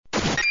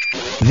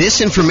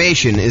This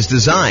information is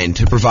designed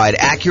to provide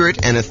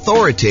accurate and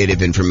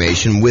authoritative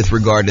information with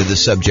regard to the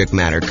subject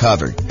matter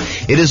covered.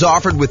 It is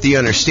offered with the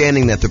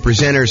understanding that the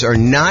presenters are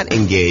not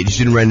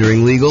engaged in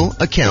rendering legal,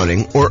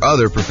 accounting, or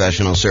other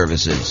professional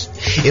services.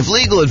 If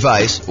legal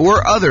advice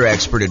or other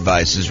expert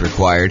advice is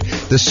required,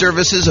 the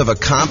services of a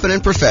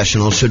competent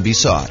professional should be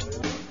sought.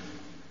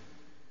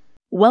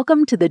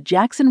 Welcome to the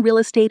Jackson Real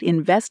Estate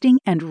Investing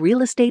and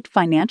Real Estate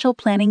Financial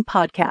Planning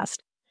Podcast.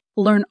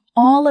 Learn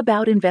all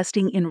about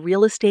investing in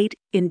real estate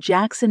in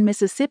Jackson,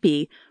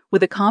 Mississippi,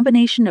 with a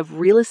combination of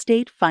real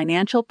estate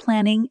financial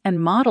planning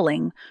and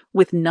modeling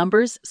with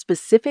numbers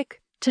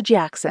specific to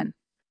Jackson,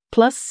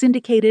 plus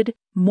syndicated,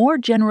 more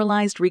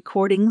generalized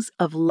recordings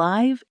of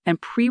live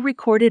and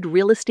pre-recorded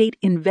real estate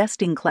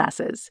investing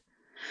classes.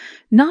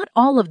 Not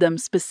all of them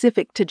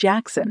specific to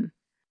Jackson.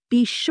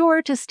 Be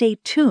sure to stay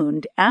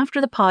tuned after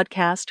the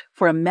podcast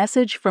for a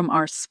message from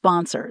our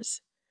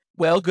sponsors.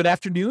 Well, good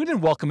afternoon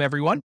and welcome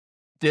everyone.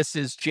 This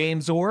is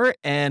James Orr,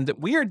 and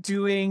we are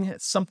doing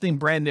something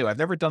brand new. I've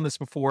never done this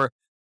before.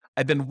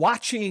 I've been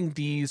watching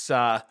these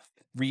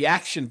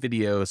reaction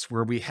videos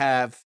where we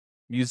have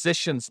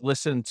musicians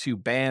listen to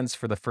bands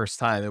for the first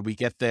time, and we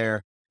get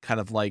their kind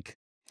of like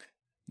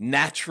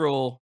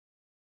natural,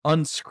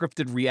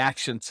 unscripted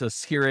reaction to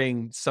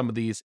hearing some of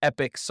these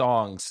epic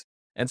songs.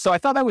 And so I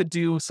thought I would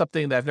do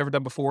something that I've never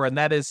done before, and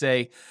that is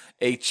a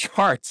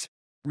chart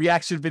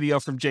reaction video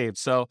from James.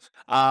 So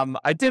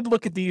I did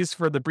look at these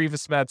for the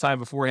briefest amount of time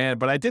beforehand,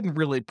 but I didn't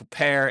really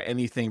prepare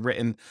anything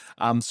written.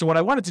 So what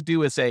I wanted to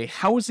do is a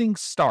housing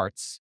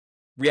starts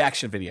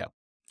reaction video.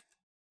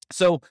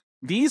 So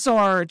these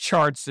are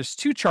charts. There's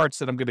two charts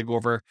that I'm going to go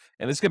over,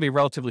 and it's going to be a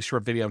relatively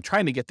short video. I'm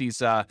trying to get these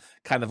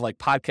kind of like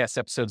podcast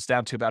episodes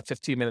down to about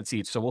 15 minutes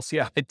each, so we'll see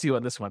how I do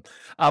on this one.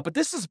 But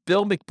this is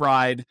Bill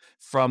McBride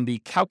from the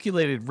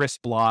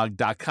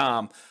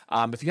calculatedriskblog.com.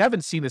 If you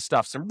haven't seen his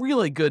stuff, some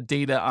really good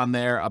data on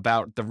there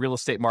about the real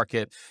estate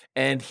market.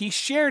 And he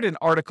shared an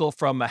article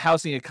from a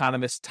housing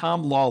economist,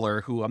 Tom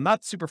Lawler, who I'm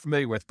not super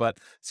familiar with, but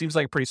seems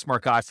like a pretty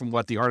smart guy from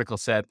what the article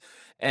said.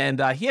 And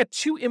he had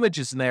two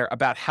images in there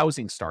about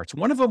housing starts.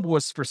 One of them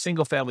was for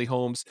single family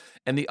homes,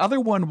 and the other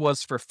one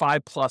was for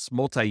 5+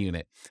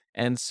 multi-unit.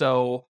 And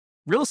so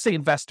real estate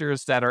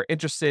investors that are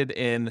interested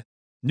in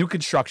new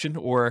construction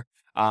or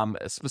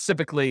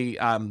specifically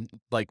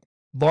like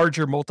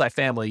larger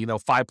multifamily,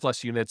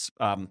 5+ units,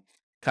 kind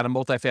of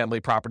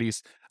multifamily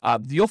properties,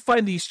 you'll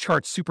find these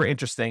charts super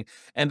interesting.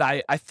 And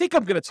I think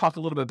I'm going to talk a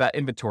little bit about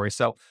inventory.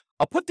 So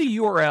I'll put the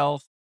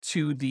URL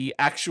to the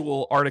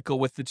actual article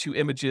with the two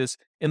images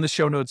in the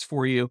show notes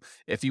for you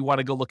if you want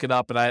to go look it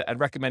up. And I'd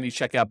recommend you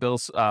check out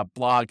Bill's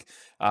blog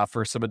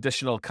for some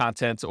additional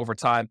content over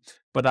time.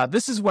 But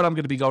this is what I'm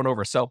going to be going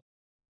over. So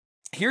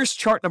here's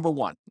chart number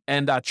one.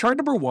 And chart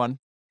number one,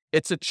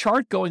 it's a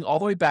chart going all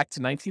the way back to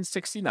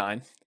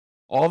 1969,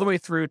 all the way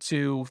through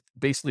to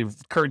basically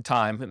current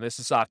time. And this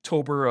is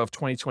October of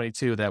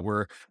 2022 that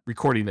we're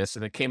recording this.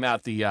 And it came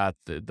out, the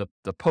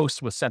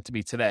post was sent to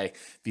me today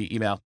via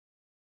email.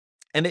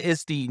 And it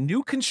is the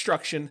new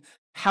construction,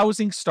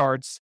 housing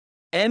starts,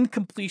 and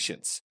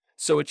completions.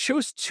 So it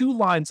shows two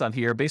lines on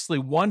here, basically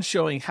one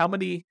showing how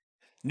many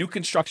new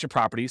construction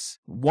properties,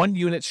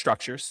 1-unit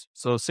structures,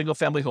 so single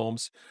family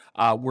homes,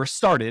 were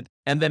started,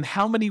 and then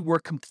how many were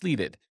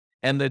completed.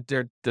 And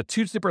the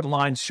two different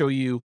lines show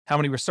you how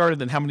many were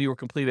started and how many were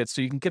completed.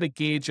 So you can get a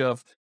gauge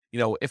of,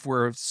 if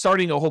we're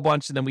starting a whole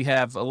bunch and then we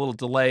have a little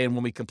delay in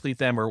when we complete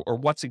them or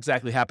what's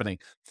exactly happening.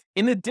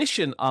 In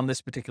addition, on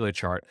this particular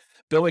chart,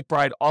 Bill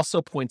McBride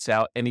also points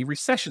out any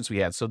recessions we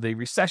had. So the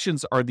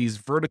recessions are these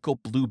vertical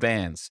blue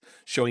bands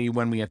showing you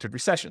when we entered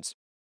recessions.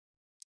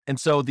 And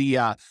so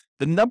the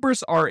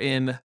numbers are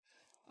in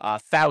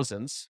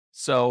thousands.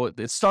 So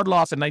it started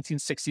off in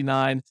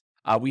 1969.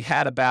 We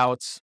had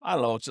about, just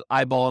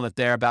eyeballing it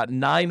there, about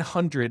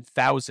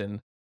 900,000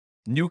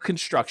 new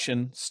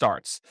construction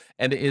starts,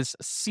 and it is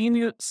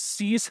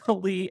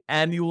seasonally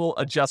annual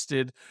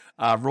adjusted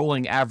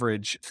rolling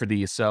average for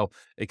these. So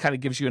it kind of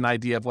gives you an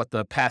idea of what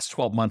the past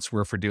 12 months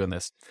were for doing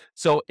this.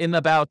 So in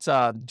about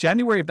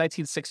January of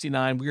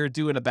 1969, we were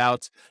doing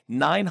about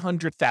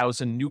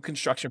 900,000 new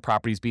construction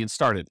properties being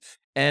started,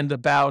 and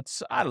about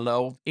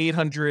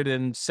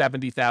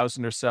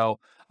 870,000 or so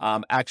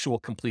actual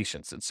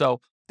completions. And so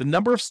the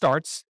number of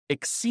starts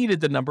exceeded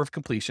the number of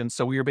completions.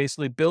 So we were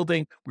basically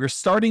we were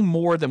starting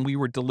more than we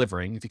were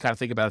delivering, if you kind of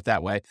think about it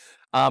that way.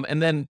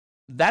 And then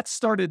that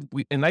started,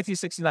 in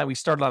 1969, we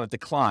started on a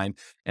decline.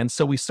 And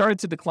so we started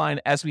to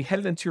decline as we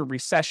headed into a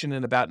recession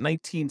in about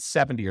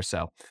 1970 or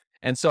so.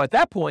 And so at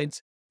that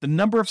point, the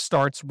number of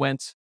starts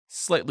went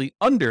slightly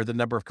under the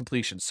number of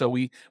completions. So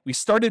we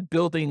started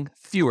building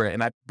fewer,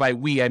 and by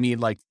we, I mean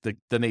like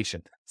the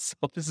nation. So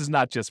this is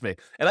not just me.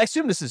 And I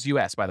assume this is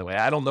U.S., by the way.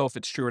 I don't know if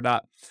it's true or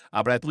not,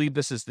 but I believe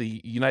this is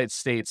the United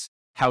States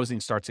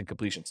housing starts and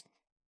completions.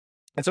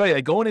 And so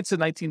anyway, going into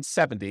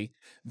 1970,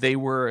 they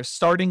were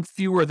starting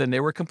fewer than they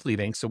were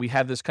completing. So we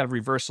had this kind of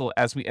reversal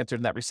as we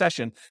entered that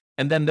recession.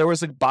 And then there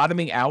was a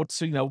bottoming out,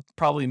 so,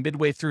 probably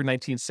midway through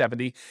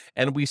 1970.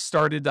 And we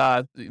started,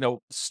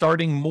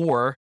 starting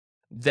more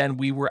than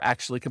we were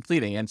actually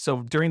completing. And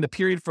so during the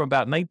period from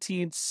about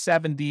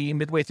 1970,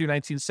 midway through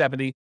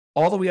 1970,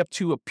 all the way up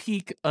to a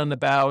peak on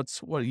about,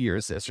 what year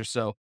is this or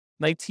so,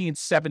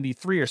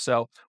 1973 or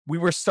so, we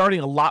were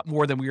starting a lot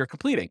more than we were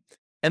completing.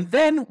 And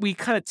then we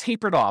kind of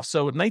tapered off.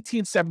 So in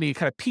 1970, it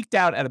kind of peaked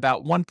out at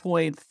about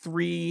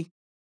 1.3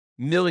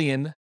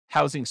 million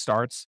housing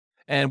starts.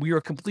 And we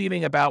were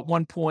completing about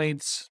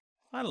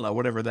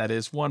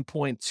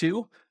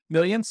 1.2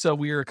 million. So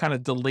we were kind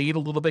of delayed a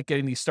little bit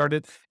getting these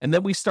started. And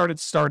then we started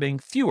starting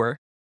fewer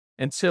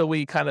until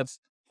we kind of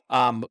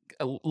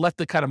let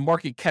the kind of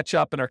market catch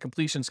up and our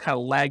completions kind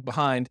of lag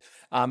behind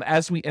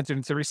as we entered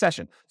into the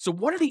recession. So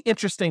one of the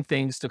interesting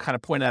things to kind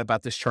of point out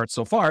about this chart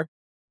so far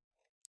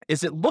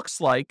is it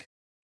looks like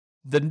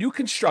the new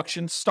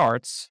construction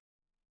start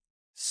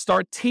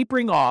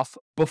tapering off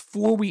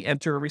before we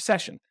enter a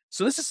recession.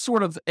 So this is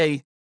sort of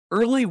a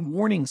early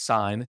warning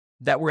sign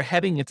that we're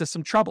heading into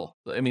some trouble.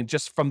 I mean,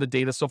 just from the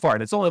data so far.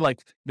 And it's only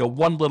like,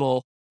 one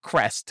little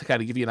crest to kind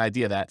of give you an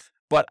idea of that.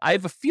 But I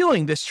have a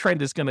feeling this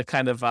trend is going to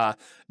kind of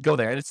go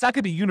there. And it's not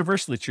going to be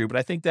universally true, but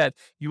I think that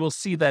you will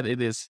see that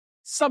it is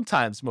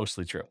sometimes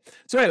mostly true.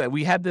 So anyway,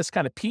 we had this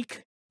kind of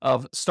peak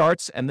of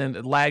starts and then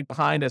it lagged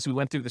behind as we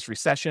went through this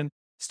recession,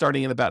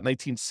 starting in about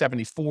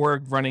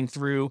 1974, running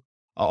through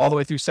all the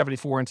way through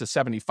 74 into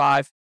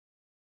 75,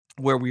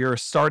 where we are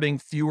starting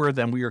fewer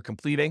than we are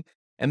completing.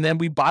 And then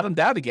we bottomed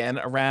out again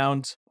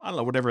around, I don't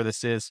know, whatever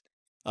this is,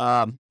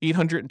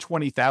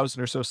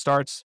 820,000 or so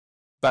starts,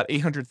 about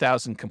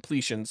 800,000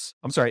 completions.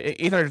 I'm sorry,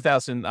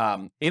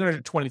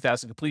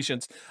 820,000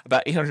 completions,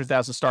 about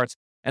 800,000 starts.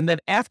 And then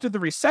after the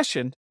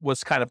recession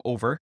was kind of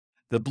over,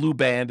 the blue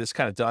band is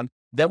kind of done,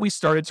 then we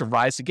started to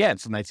rise again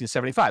from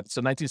 1975.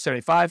 So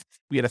 1975,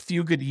 we had a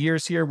few good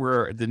years here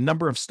where the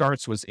number of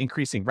starts was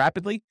increasing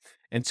rapidly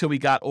until we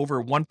got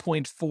over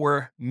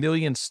 1.4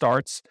 million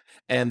starts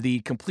and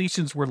the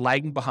completions were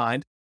lagging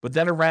behind. But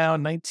then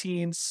around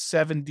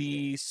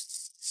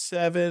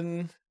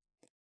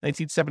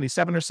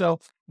 1977 or so,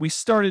 we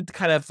started to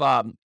kind of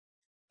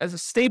as a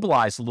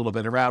stabilize a little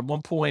bit around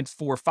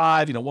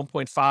 1.45,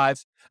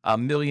 1.5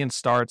 million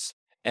starts.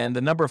 And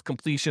the number of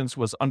completions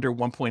was under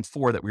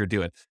 1.4 that we were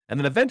doing. And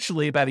then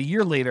eventually, about a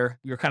year later,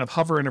 we were kind of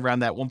hovering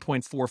around that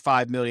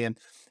 1.45 million.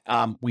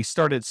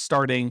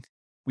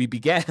 We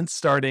began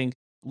starting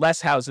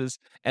less houses,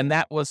 and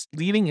that was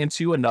leading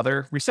into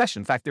another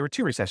recession. In fact, there were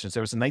two recessions. There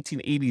was a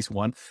 1980s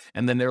one,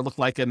 and then there looked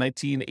like a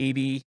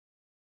 1980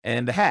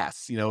 and a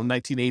half,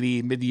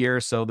 1980 mid-year.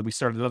 So that we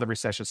started another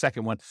recession,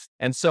 second one.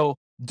 And so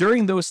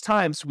during those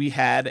times, we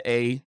had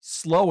a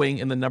slowing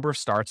in the number of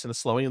starts and a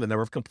slowing in the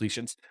number of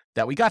completions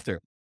that we got through.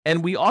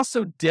 And we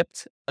also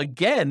dipped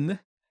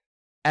again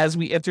as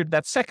we entered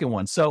that second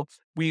one. So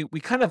we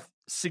kind of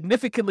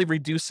significantly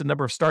reduced the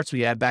number of starts we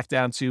had back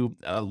down to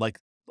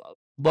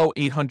low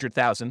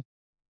 800,000.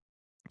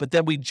 But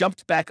then we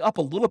jumped back up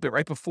a little bit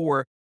right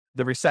before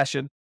the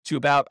recession to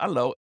about,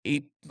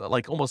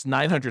 almost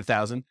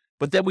 900,000.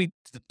 But then we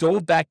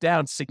dove back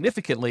down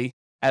significantly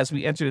as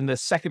we entered in the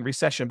second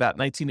recession, about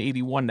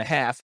 1981 and a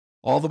half,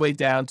 all the way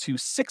down to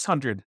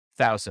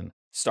 600,000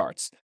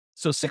 starts.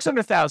 So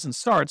 600,000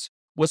 starts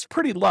was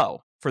pretty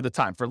low for the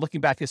time, for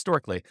looking back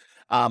historically.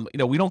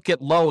 We don't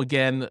get lower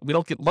than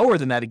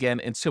that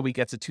again until we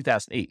get to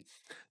 2008.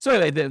 So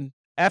anyway, then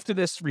after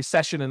this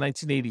recession in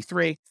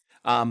 1983,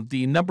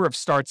 the number of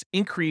starts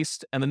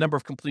increased and the number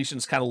of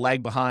completions kind of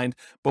lagged behind,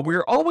 but we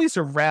were always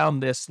around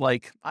this, a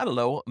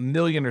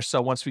million or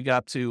so once we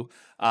got to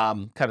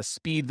kind of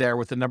speed there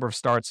with the number of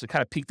starts. It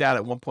kind of peaked out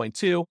at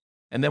 1.2.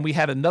 And then we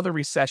had another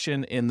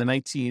recession in the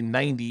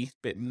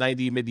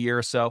 1990 mid-year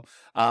or so,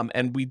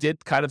 and we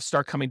did kind of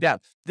start coming down.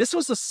 This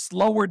was a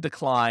slower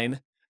decline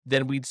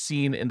than we'd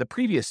seen in the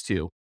previous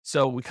two.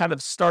 So we kind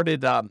of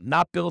started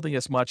not building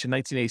as much in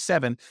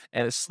 1987,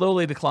 and it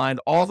slowly declined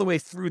all the way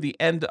through the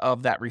end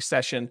of that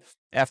recession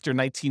after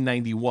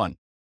 1991.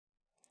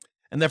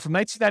 And then from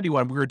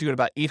 1991, we were doing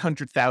about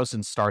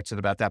 800,000 starts at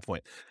about that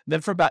point. And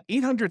then from about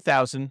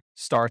 800,000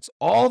 starts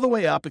all the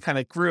way up, it kind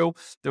of grew.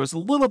 There was a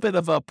little bit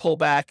of a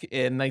pullback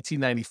in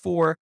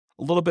 1994,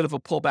 a little bit of a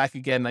pullback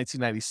again in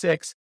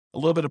 1996, a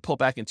little bit of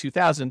pullback in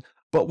 2000,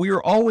 but we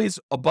were always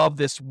above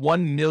this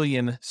 1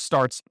 million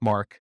starts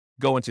mark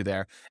going to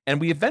there.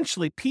 And we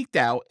eventually peaked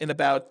out in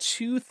about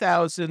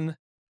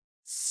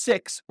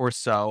 2006 or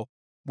so,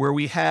 where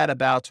we had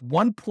about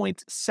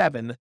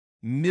 1.7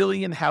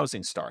 million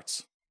housing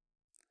starts.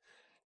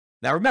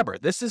 Now, remember,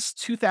 this is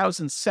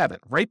 2007,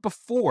 right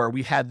before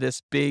we had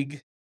this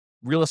big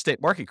real estate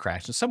market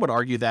crash. And some would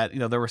argue that,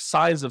 there were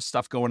signs of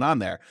stuff going on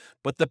there,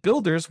 but the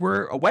builders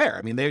were aware.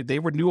 I mean, they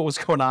knew what was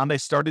going on. They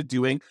started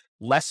doing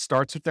less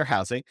starts with their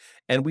housing.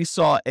 And we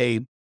saw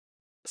a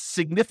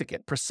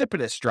significant,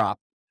 precipitous drop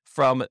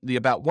from the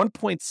about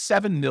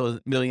 1.7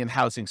 million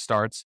housing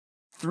starts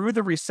through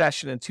the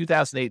recession in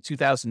 2008,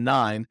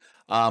 2009,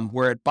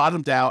 where it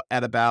bottomed out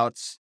at about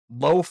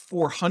low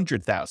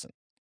 400,000.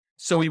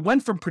 So we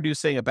went from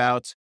producing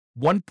about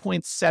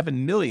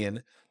 1.7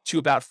 million to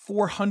about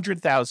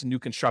 400,000 new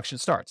construction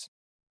starts.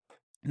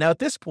 Now, at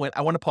this point,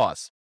 I want to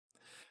pause.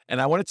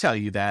 And I want to tell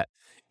you that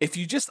if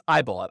you just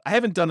eyeball it, I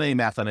haven't done any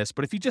math on this,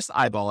 but if you just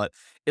eyeball it,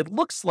 it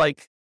looks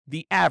like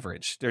the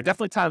average, there are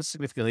definitely times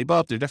significantly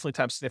above, there are definitely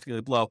times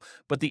significantly below,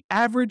 but the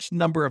average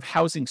number of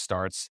housing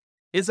starts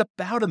is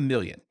about 1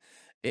 million.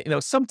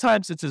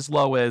 Sometimes it's as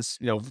low as,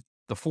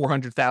 the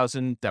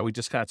 400,000 that we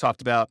just kind of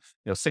talked about,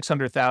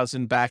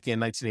 600,000 back in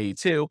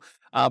 1982.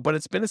 But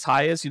it's been as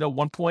high as,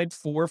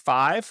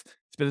 1.45.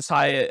 It's been as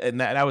high, and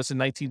that was in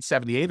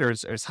 1978, or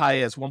as high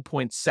as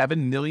 1.7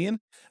 million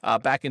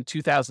back in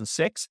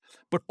 2006.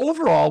 But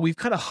overall, we've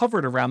kind of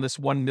hovered around this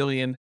 1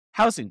 million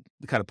housing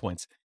kind of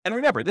points. And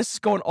remember, this is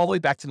going all the way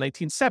back to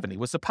 1970.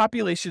 Was the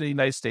population of the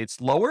United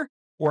States lower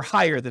or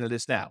higher than it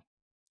is now?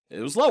 It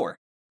was lower.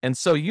 And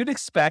so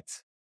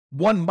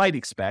one might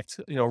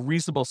expect, a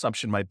reasonable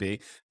assumption might be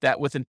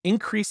that with an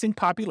increasing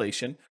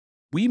population,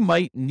 we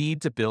might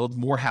need to build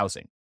more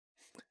housing,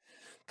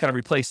 kind of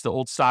replace the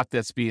old stock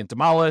that's being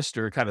demolished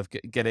or kind of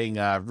getting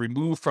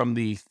removed from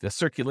the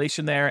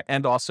circulation there,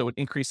 and also an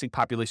increasing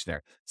population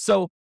there.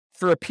 So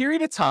for a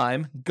period of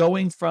time,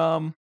 going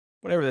from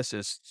whatever this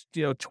is,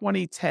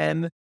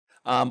 2010,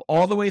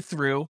 all the way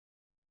through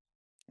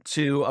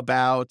to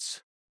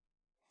about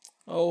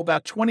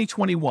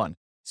 2021.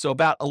 So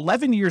about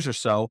 11 years or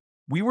so,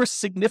 we were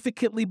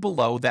significantly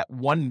below that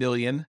 1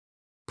 million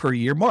per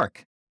year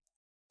mark.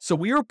 So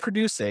we were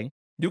producing,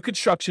 new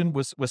construction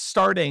was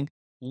starting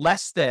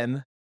less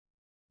than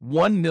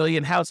 1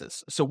 million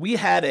houses. So we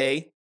had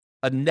a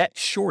net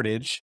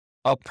shortage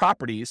of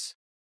properties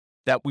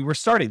that we were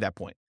starting at that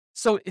point.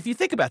 So if you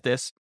think about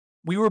this,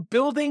 we were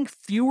building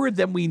fewer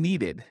than we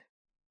needed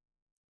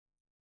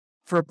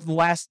for the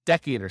last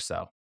decade or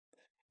so.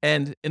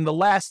 And in the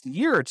last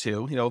year or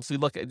two, if we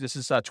look at, this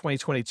is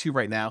 2022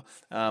 right now,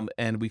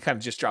 and we kind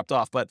of just dropped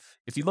off. But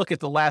if you look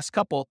at the last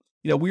couple,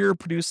 we were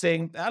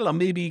producing, I don't know,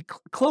 maybe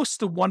close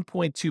to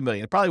 1.2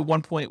 million, probably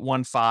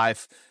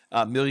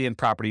 1.15 million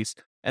properties.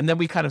 And then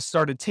we kind of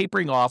started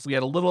tapering off. We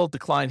had a little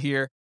decline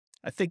here.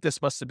 I think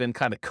this must have been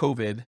kind of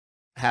COVID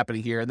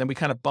happening here. And then we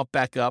kind of bumped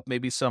back up,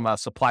 maybe some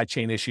supply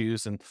chain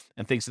issues and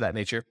things of that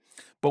nature.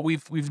 But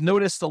we've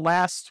noticed the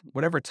last,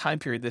 whatever time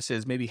period this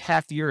is, maybe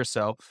half year or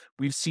so,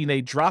 we've seen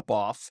a drop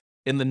off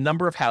in the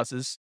number of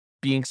houses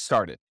being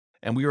started.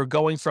 And we were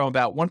going from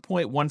about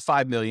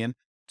 1.15 million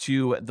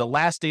to the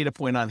last data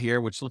point on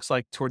here, which looks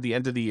like toward the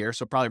end of the year.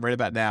 So probably right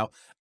about now,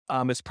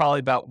 it's probably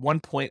about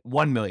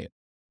 1.1 million.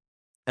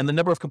 And the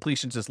number of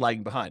completions is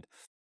lagging behind.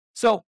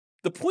 So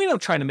the point I'm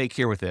trying to make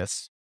here with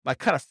this, my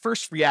kind of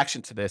first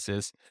reaction to this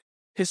is,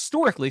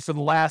 historically, for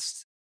the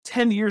last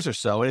 10 years or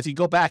so, and if you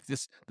go back,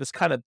 this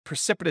kind of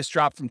precipitous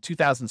drop from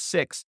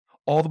 2006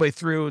 all the way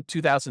through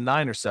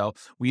 2009 or so,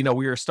 we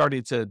were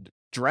starting to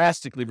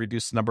drastically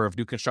reduce the number of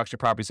new construction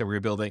properties that we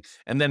were building.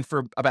 And then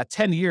for about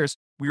 10 years,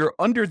 we were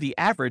under the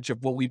average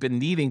of what we've been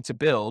needing to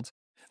build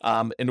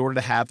in order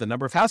to have the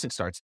number of housing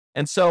starts.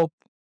 And so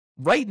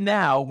right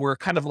now, we're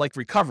kind of like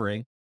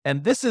recovering.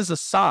 And this is a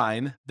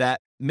sign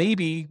that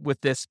maybe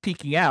with this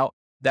peaking out,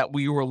 that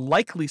we will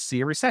likely see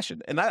a recession.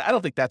 And I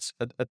don't think that's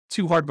a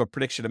too hard of a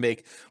prediction to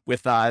make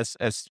with as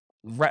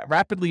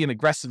rapidly and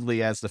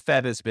aggressively as the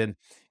Fed has been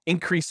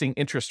increasing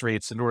interest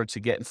rates in order to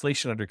get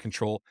inflation under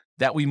control,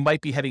 that we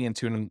might be heading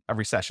into a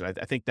recession.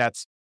 I think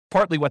that's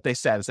partly what they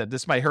said, is that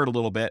this might hurt a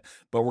little bit,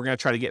 but we're going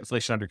to try to get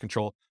inflation under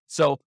control.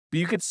 So, but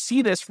you could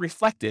see this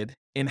reflected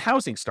in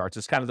housing starts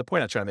is kind of the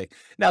point I'm trying to make.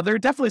 Now, there are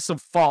definitely some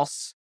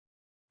false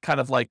kind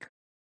of like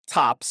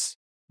tops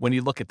when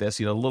you look at this,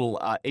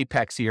 little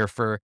apex here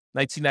for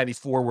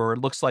 1994, where it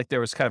looks like there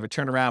was kind of a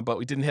turnaround, but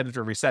we didn't head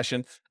into a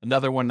recession.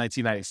 Another one,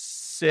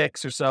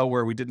 1996 or so,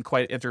 where we didn't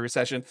quite enter a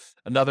recession.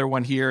 Another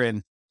one here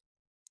in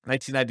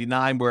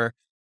 1999, where,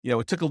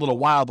 it took a little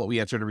while, but we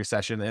entered a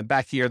recession. And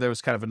back here, there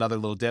was kind of another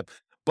little dip.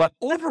 But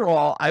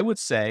overall, I would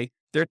say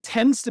there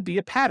tends to be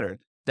a pattern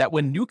that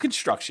when new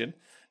construction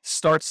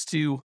starts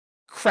to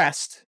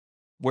crest,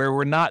 where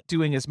we're not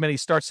doing as many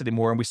starts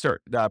anymore and we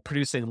start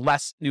producing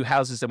less new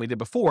houses than we did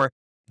before,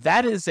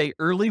 that is a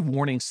early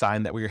warning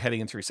sign that we are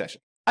heading into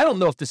recession. I don't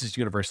know if this is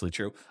universally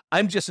true.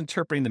 I'm just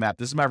interpreting the map.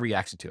 This is my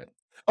reaction to it.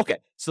 Okay,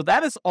 so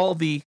that is all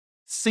the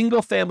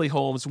single family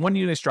homes, one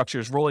unit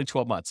structures rolling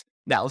 12 months.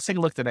 Now let's take a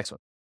look at the next one.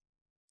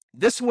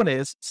 This one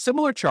is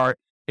similar chart,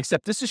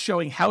 except this is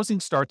showing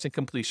housing starts and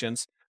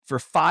completions for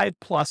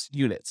 5+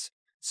 units.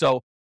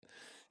 So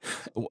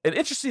an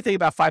interesting thing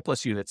about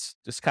 5+ units,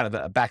 just kind of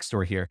a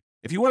backstory here.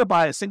 If you want to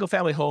buy a single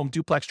family home,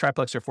 duplex,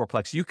 triplex, or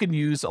fourplex, you can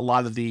use a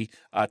lot of the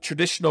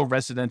traditional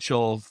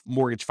residential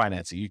mortgage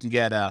financing. You can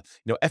get a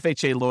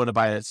FHA loan to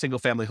buy a single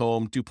family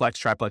home, duplex,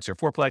 triplex, or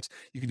fourplex.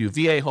 You can do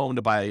VA home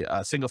to buy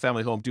a single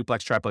family home,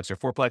 duplex, triplex, or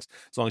fourplex,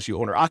 as long as you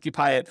own or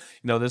occupy it.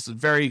 This is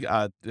very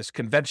this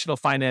conventional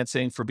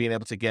financing for being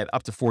able to get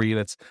up to 4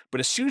 units. But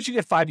as soon as you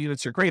get 5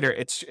 units or greater,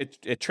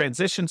 it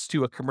transitions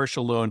to a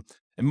commercial loan.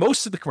 And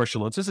most of the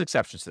commercial loans, there's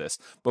exceptions to this,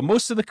 but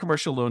most of the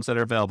commercial loans that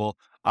are available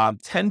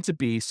tend to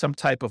be some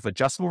type of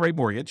adjustable rate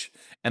mortgage,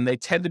 and they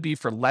tend to be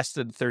for less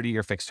than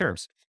 30-year fixed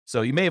terms.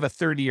 So you may have a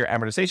 30-year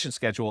amortization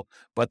schedule,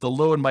 but the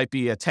loan might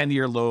be a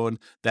 10-year loan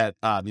that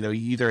you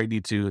either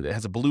need to, it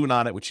has a balloon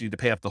on it, which you need to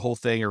pay up the whole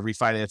thing or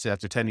refinance it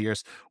after 10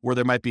 years, or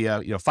there might be a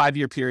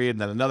 5-year period,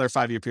 and then another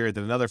 5-year period,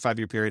 then another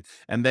 5-year period,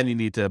 and then you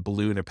need to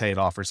balloon or pay it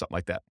off or something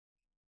like that.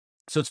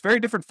 So it's very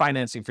different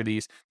financing for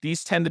these.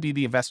 These tend to be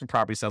the investment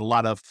properties that a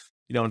lot of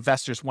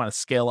investors want to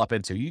scale up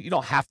into. You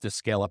don't have to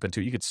scale up into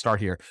it. You could start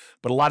here,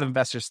 but a lot of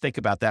investors think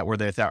about that where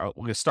they thought,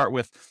 we're going to start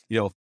with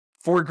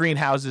 4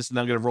 greenhouses and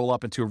then I'm going to roll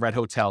up into a red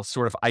hotel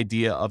sort of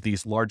idea of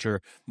these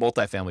larger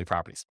multifamily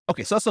properties.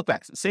 Okay, so let's look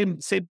back. Same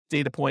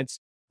data points.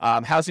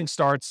 Housing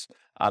starts.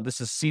 This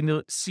is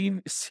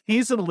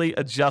seasonally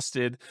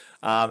adjusted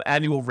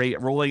annual rate,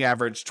 rolling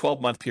average,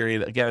 12-month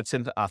period. Again, it's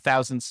in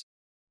thousands.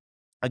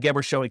 Again,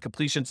 we're showing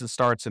completions and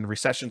starts, and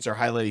recessions are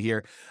highlighted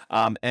here.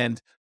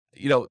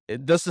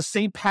 Does the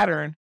same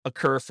pattern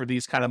occur for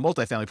these kind of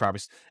multifamily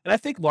properties? And I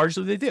think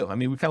largely they do. I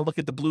mean, we kind of look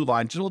at the blue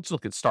line, just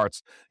look at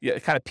starts. Yeah,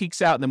 it kind of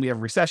peaks out, and then we have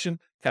a recession,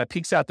 kind of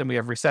peaks out, then we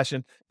have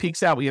recession,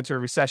 peaks out, we enter a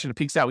recession, it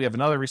peaks out, we have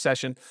another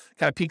recession,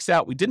 kind of peaks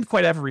out, we didn't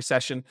quite have a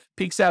recession,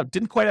 peaks out,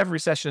 didn't quite have a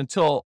recession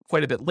until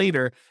quite a bit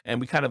later,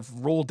 and we kind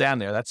of rolled down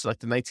there. That's like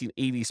the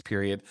 1980s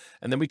period.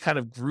 And then we kind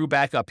of grew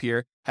back up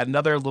here, had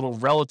another little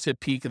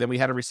relative peak, and then we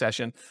had a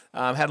recession,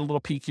 had a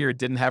little peak here,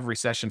 didn't have a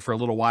recession for a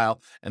little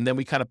while, and then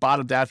we kind of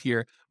bottomed out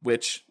here,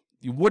 which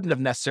you wouldn't have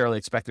necessarily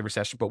expected a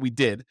recession, but we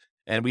did.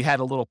 And we had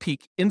a little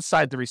peak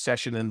inside the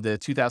recession in the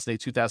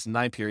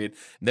 2008-2009 period.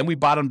 And then we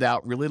bottomed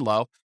out really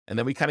low. And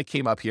then we kind of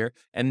came up here.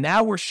 And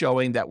now we're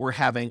showing that we're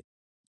having,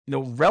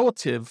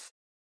 relative,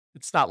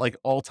 it's not like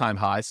all-time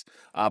highs,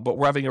 but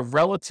we're having a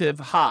relative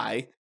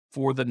high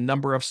for the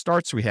number of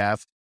starts we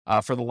have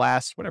for the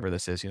last, whatever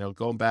this is,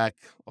 going back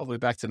all the way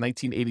back to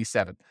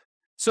 1987.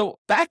 So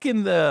back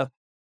in the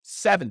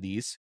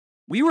 70s,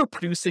 we were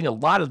producing a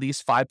lot of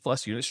these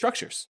 5+ unit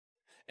structures.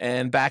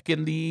 And back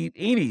in the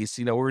 80s,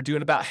 we were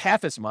doing about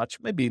half as much,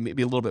 maybe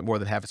a little bit more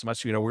than half as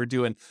much. We were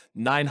doing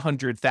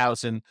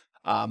 900,000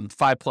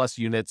 5+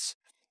 units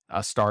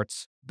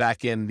starts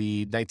back in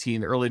the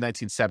early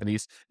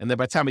 1970s. And then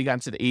by the time we got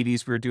into the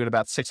 80s, we were doing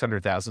about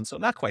 600,000. So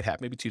not quite half,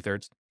 maybe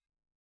 2/3.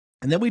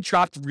 And then we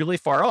dropped really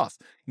far off.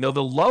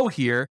 The low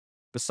here,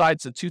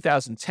 besides the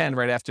 2010,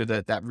 right after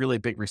that really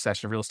big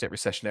recession, real estate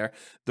recession there,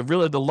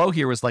 the low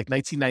here was like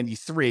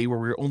 1993, where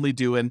we were only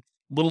doing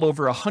little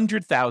over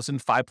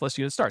 100,000 5+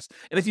 unit starts.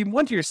 And if you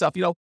wonder to yourself,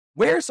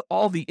 where's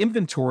all the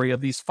inventory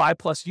of these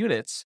 5+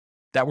 units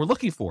that we're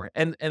looking for?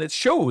 And it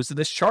shows in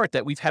this chart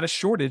that we've had a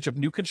shortage of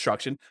new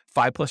construction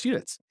 5+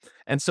 units.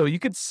 And so you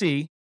could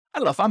see, I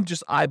don't know if I'm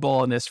just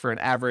eyeballing this for an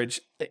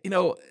average,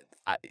 the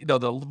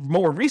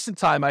more recent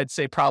time I'd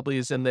say probably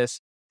is in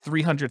this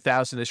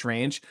 300,000-ish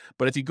range.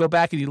 But if you go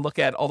back and you look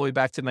at all the way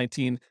back to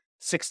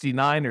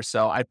 1969 or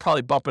so, I'd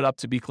probably bump it up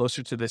to be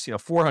closer to this,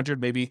 400,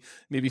 maybe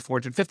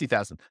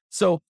 450,000.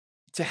 So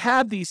to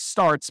have these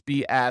starts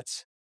be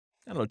at,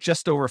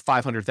 just over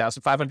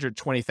 500,000,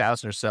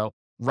 520,000 or so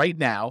right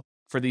now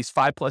for these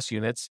 5+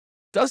 units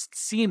doesn't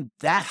seem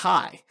that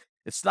high.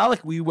 It's not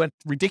like we went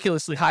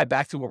ridiculously high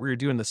back to what we were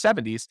doing in the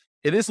 70s.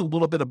 It is a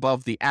little bit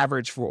above the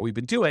average for what we've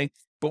been doing,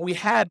 but we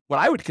had what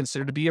I would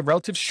consider to be a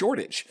relative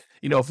shortage.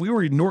 If we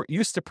were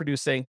used to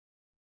producing,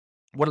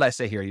 what did I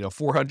say here?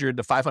 400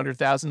 to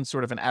 500,000,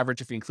 sort of an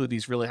average if you include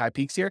these really high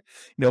peaks here.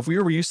 If we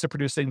were used to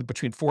producing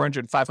between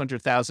 400 and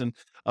 500,000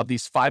 of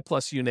these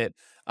 5+ unit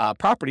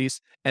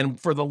properties, and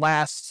for the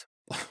last,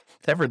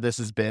 whatever this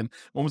has been,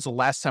 when was the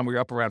last time we were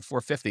up around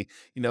 450?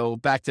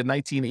 Back to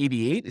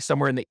 1988,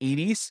 somewhere in the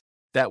 80s,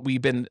 that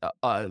we've been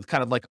kind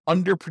of like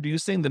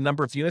underproducing the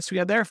number of units we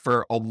had there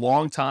for a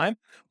long time.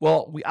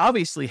 Well, we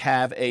obviously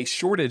have a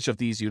shortage of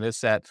these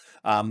units that,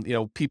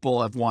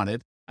 people have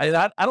wanted.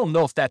 I don't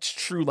know if that's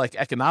true, like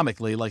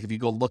economically, like if you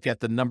go look at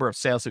the number of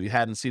sales that we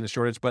had and seen the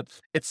shortage, but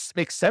it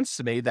makes sense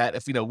to me that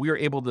if, we were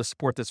able to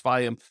support this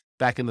volume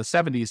back in the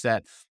 70s,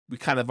 that we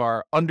kind of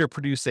are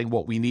underproducing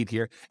what we need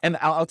here. And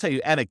I'll tell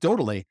you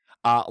anecdotally,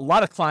 a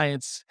lot of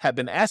clients have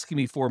been asking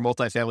me for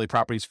multifamily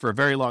properties for a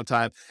very long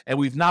time, and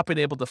we've not been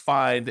able to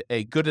find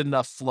a good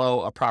enough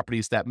flow of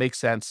properties that make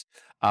sense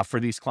for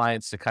these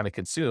clients to kind of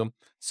consume.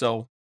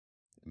 So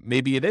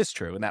maybe it is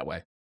true in that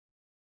way.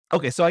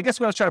 Okay, so I guess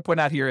what I was trying to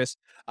point out here is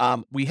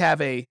we have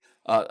a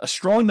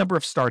strong number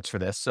of starts for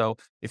this. So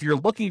if you're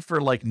looking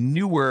for like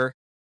newer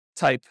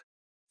type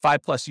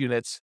 5+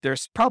 units,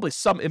 there's probably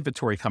some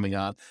inventory coming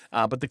on,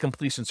 but the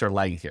completions are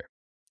lagging here.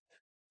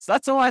 So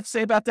that's all I have to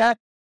say about that.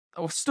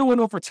 I still went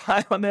over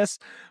time on this,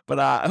 but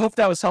I hope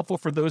that was helpful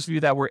for those of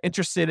you that were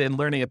interested in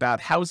learning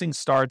about housing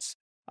starts.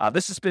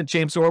 This has been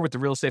James Orr with the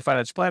Real Estate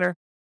Financial Planner.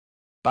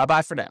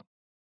 Bye-bye for now.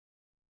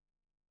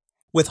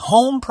 With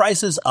home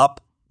prices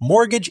up,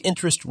 mortgage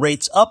interest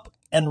rates up,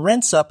 and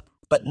rents up,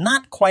 but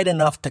not quite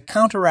enough to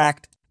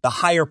counteract the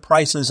higher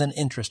prices and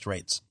interest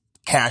rates,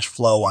 cash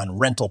flow on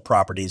rental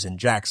properties in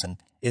Jackson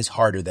is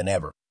harder than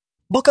ever.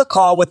 Book a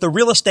call with the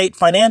Real Estate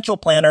Financial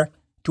Planner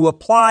to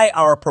apply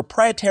our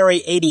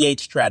proprietary 88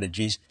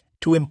 strategies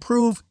to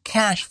improve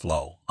cash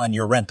flow on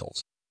your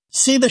rentals.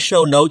 See the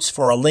show notes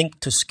for a link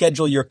to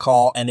schedule your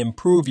call and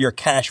improve your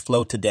cash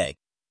flow today.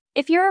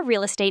 If you're a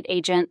real estate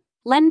agent,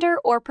 lender,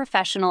 or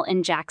professional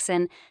in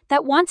Jackson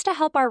that wants to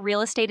help our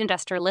real estate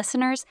investor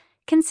listeners,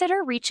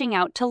 consider reaching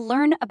out to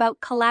learn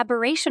about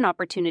collaboration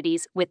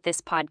opportunities with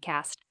this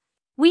podcast.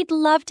 We'd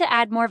love to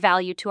add more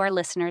value to our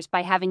listeners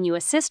by having you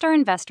assist our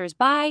investors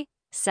buy,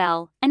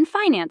 sell, and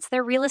finance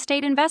their real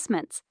estate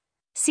investments.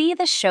 See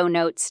the show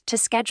notes to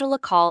schedule a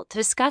call to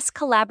discuss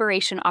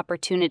collaboration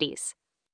opportunities.